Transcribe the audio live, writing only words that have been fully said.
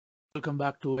Welcome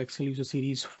back to Excel User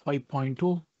Series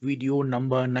 5.2, video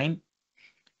number 9.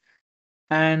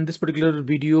 And this particular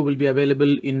video will be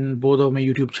available in both of my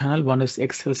YouTube channel. One is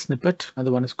Excel Snippet, and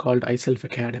the one is called iSelf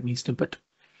Academy Snippet.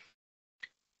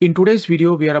 In today's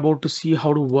video, we are about to see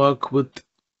how to work with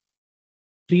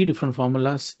 3 different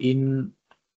formulas in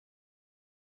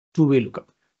two-way lookup.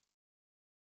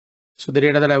 So the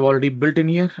data that I've already built in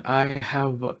here, I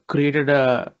have created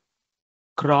a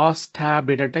cross-tab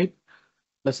data type.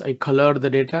 Plus I colored the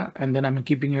data, and then I'm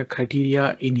keeping a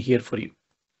criteria in here for you.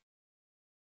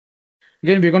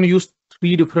 Again, we're going to use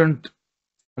 3 different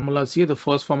formulas here. The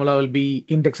first formula will be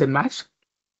index and match.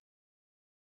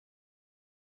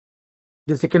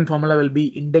 The second formula will be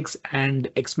index and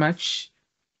X match.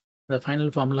 The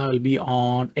final formula will be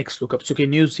on XLookup. So you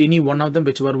can use any one of them,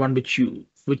 whichever one which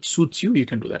suits you, you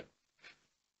can do that.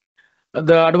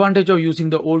 The advantage of using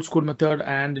the old school method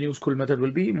and the new school method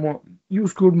will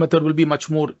be much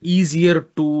more easier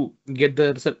to get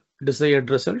the desired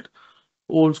result.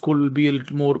 Old school will be a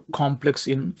little more complex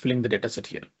in filling the data set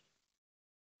here.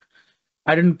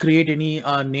 I didn't create any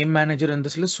name manager in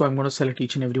this list, so I'm going to select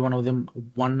each and every one of them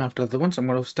one after the other. So I'm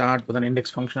going to start with an index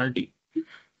functionality.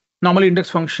 Normally, index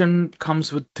function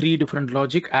comes with 3 different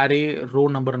logic: array, row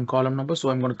number, and column number.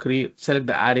 So I'm going to select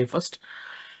the array first.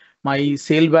 My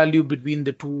sale value between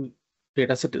the two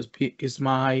data set is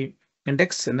my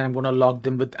index, and then I'm going to log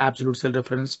them with absolute cell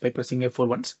reference by pressing F4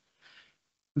 once.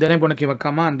 Then I'm going to give a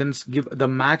comma and then give the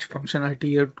match functionality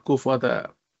here to go for the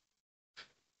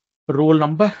roll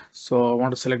number. So I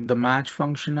want to select the match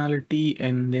functionality,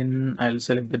 and then I'll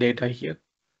select the data here.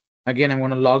 Again, I'm going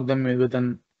to log them with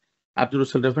an absolute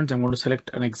cell reference. I'm going to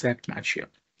select an exact match here.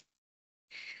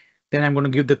 Then I'm going to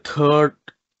give the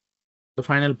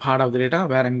final part of the data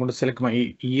where I'm going to select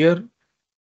my year,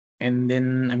 and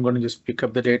then I'm going to just pick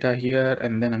up the data here,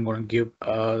 and then I'm going to give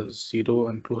a 0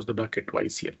 and close the bracket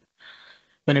twice here.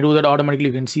 When I do that, automatically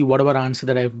you can see whatever answer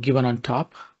that I've given on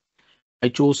top. I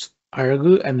chose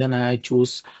Argu, and then I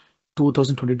chose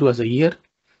 2022 as a year.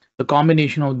 The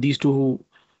combination of these two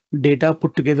data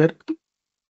put together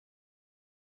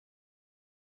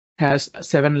has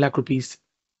 7 lakh rupees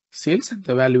sales, and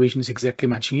the valuation is exactly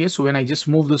matching here. So when I just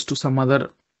move this to some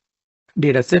other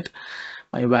data set,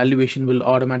 my valuation will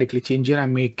automatically change here.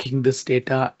 I'm making this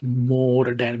data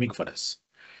more dynamic for us.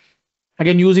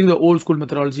 Again, using the old school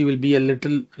methodology will be a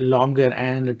little longer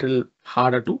and a little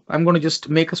harder too. I'm going to just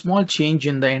make a small change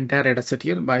in the entire data set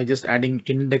here by just adding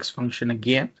index function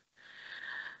again.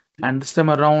 And this time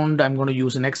around, I'm going to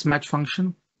use an X match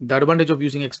function. The advantage of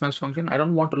using X match function, I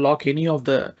don't want to lock any of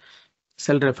the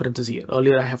cell references here.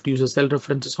 Earlier, I have to use the cell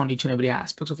references on each and every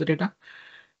aspect of the data.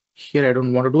 Here, I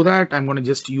don't want to do that. I'm going to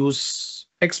just use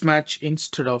X match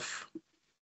instead of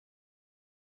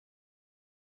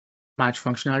match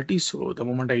functionality. So the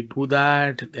moment I do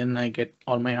that, then I get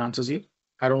all my answers here.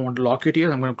 I don't want to lock it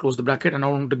here. I'm going to close the bracket, and I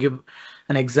want to give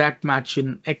an exact match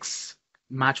in X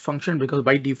match function, because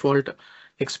by default,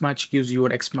 X match gives you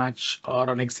an X match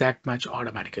or an exact match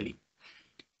automatically.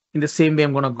 In the same way,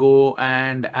 I'm going to go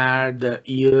and add the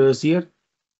years here,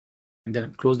 and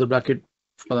then close the bracket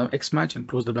for the X match and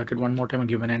close the bracket one more time and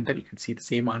give an enter. You can see the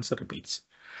same answer repeats.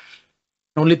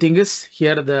 The only thing is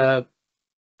here, the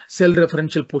cell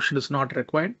referential portion is not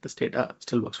required. This data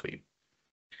still works for you.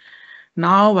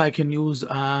 Now I can use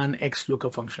an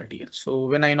XLookup functionality here. So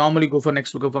when I normally go for an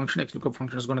XLookup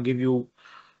function is going to give you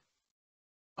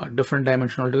a different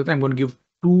dimension altogether. I'm going to give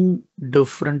 2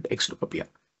 different XLookup here.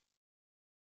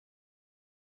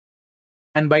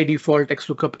 And by default,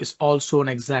 XLookup is also an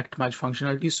exact match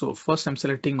functionality. So first I'm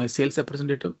selecting my sales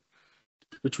representative,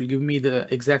 which will give me the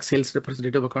exact sales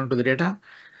representative according to the data.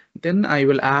 Then I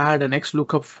will add an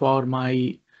XLookup for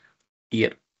my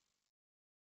year.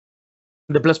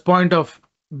 The plus point of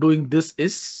doing this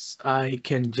is I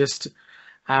can just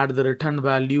add the return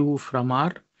value from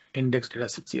our index data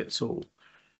sets here. So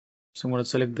I'm going to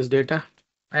select this data.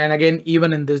 And again,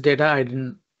 even in this data, I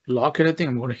didn't lock anything.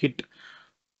 I'm going to hit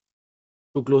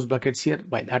 2 close brackets here.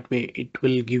 By that way, it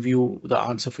will give you the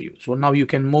answer for you. So now you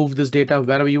can move this data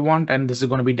wherever you want, and this is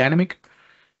going to be dynamic.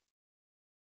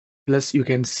 Plus, you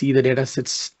can see the data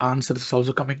sets answer is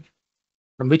also coming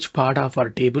from which part of our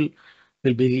table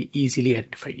will be easily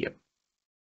identified here.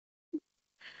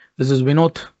 This is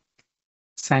Vinod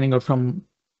signing out from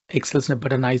Excel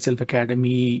Snippet and iSelf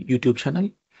Academy YouTube channel.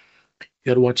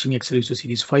 You're watching Excel User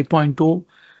Series 5.2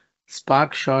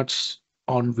 Spark Shots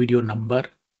on video number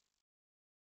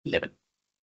 11.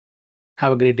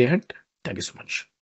 Have a great day ahead. Thank you so much.